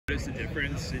Notice the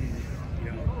difference in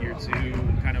year two,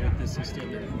 kind of with the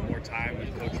system and more time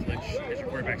with Coach Lynch as your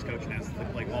quarterback's coach and as the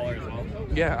play caller as well?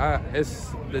 Yeah,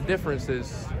 the difference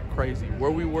is crazy. Where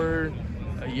we were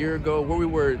a year ago, where we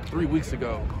were 3 weeks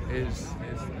ago is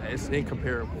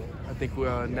incomparable. I think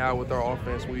now with our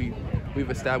offense, we've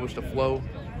established a flow.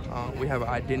 We have an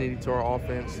identity to our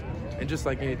offense, and just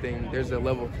like anything, there's a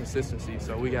level of consistency.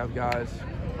 So we have guys,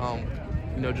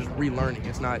 just relearning.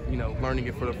 It's not, learning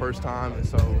it for the first time, and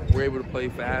so we're able to play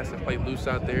fast and play loose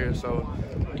out there. And so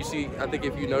you see, I think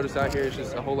if you notice out here, it's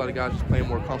just a whole lot of guys just playing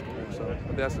more comfortable. So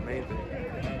that's the main thing.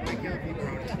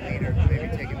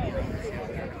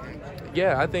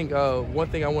 Yeah, I think one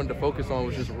thing I wanted to focus on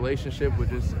was just a relationship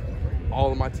with just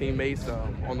all of my teammates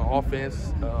on the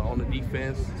offense, on the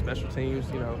defense, special teams,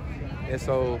 and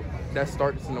so that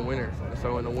starts in the winter.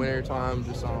 So in the winter time,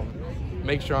 just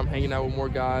make sure I'm hanging out with more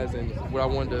guys. And what I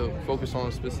wanted to focus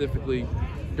on specifically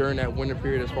during that winter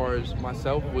period as far as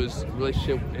myself was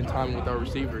relationship and time with our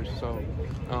receivers. So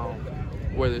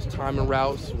whether it's timing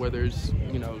routes, whether it's,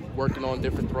 working on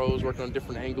different throws, working on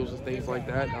different angles and things like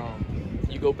that.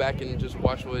 You go back and just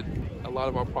watch what a lot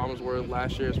of our problems were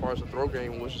last year as far as the throw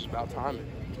game was just about timing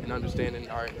and understanding,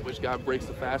 all right, which guy breaks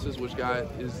the fastest, which guy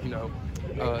is,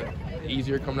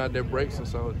 easier coming out their breaks. And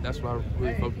so that's what I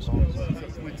really focus on. So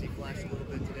what's he flashed a little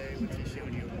bit today? What's he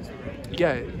showing you?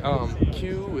 Yeah,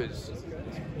 Q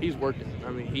he's working. I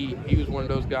mean, he was one of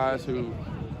those guys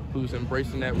who's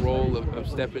embracing that role of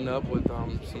stepping up with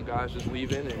some guys just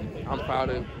leaving, and I'm proud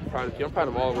of Q. I'm proud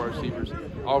of all of our receivers.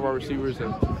 All of our receivers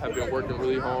have been working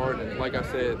really hard, and like I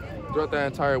said, throughout that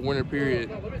entire winter period,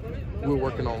 we're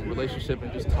working on relationship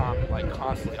and just time, like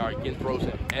constantly, all right, getting throws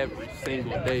in every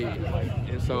single day.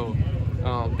 And so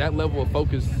that level of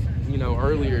focus,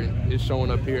 earlier is showing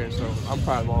up here, and so I'm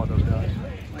proud of all of those guys.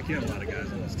 Like you have a lot of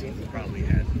guys on this team who probably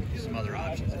had some other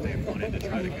options if they wanted to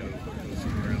try to go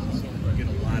somewhere else. Get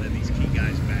a lot of these key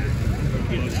guys back.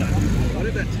 What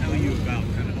did that tell you about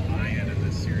kind of the buy-in and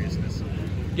the seriousness?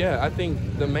 Yeah, I think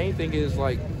the main thing is,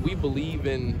 we believe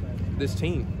in this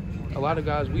team. A lot of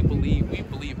guys, we believe,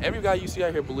 every guy you see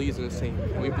out here believes in this team.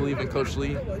 We believe in Coach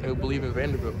Lee, and we believe in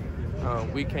Vanderbilt.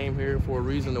 We came here for a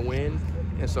reason to win,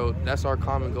 and so that's our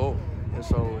common goal. And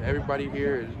so everybody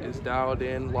here is dialed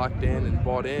in, locked in, and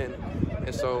bought in.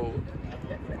 And so,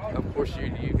 of course,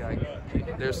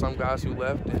 there's some guys who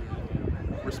left, and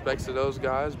respects to those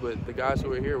guys, but the guys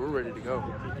who are here, we're ready to go.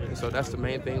 And so that's the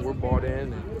main thing. We're bought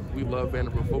in, and we love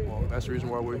Vanderbilt football. That's the reason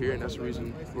why we're here, and that's the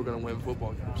reason we're going to win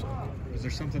football games. So. Was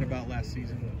there something about last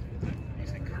season that you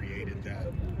think created that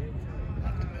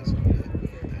optimism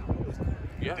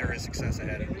that there is success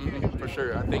ahead? For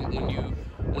sure. I think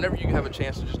whenever you have a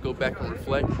chance to just go back and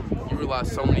reflect, you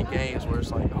realize so many games where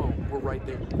it's like, oh, we're right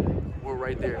there. We're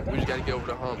right there. We just got to get over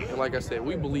the hump. And like I said,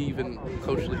 we believe in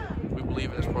Coach Lee. We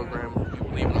believe in this program. We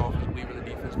believe in offense. We believe in the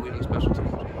defense. We believe in the special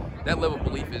teams. That level of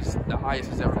belief is the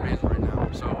highest it's ever been right now.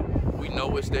 So we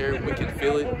know it's there. We can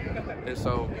feel it. And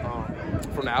so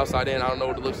from the outside in, I don't know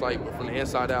what it looks like, but from the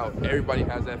inside out, everybody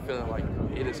has that feeling like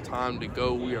it is time to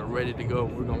go. We are ready to go.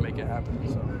 We're going to make it happen.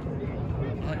 So.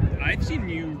 I've seen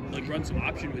you run some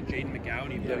option with Jaden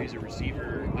McGowan, even though he's a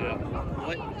receiver.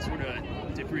 What sort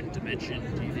of different dimension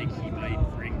do you think he might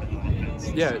bring to the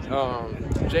offense? Yeah,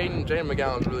 Jaden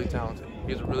McGowan's really talented.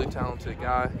 He's a really talented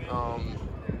guy.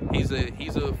 He's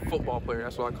a football player.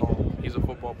 That's what I call him. He's a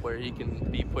football player. He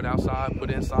can be put outside,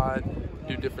 put inside,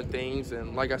 do different things.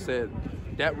 And like I said,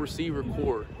 that receiver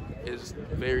core is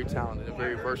very talented and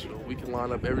very versatile. We can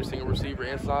line up every single receiver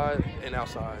inside and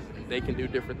outside. And they can do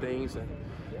different things. And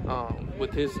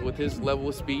with his level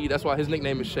of speed, that's why his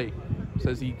nickname is Shake.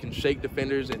 Says he can shake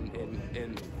defenders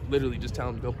and literally just tell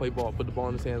him to go play ball, put the ball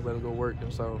in his hands, let him go work.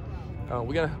 And so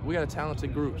we got a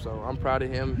talented group. So I'm proud of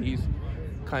him. He's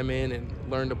come in and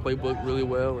learned the playbook really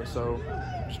well, and so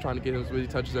just trying to get him as many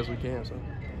touches as we can. So.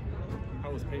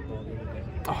 How was paintball the other day?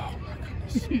 Oh my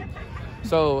goodness.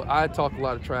 So I talk a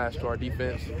lot of trash to our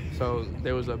defense. So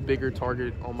there was a bigger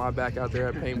target on my back out there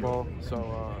at paintball.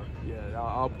 So yeah,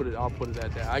 I'll put it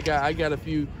at that. I got a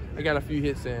few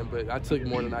hits in, but I took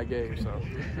more than I gave. So.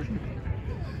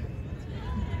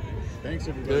 Thanks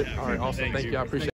everybody. Good. All right, awesome. Thank you. I appreciate it.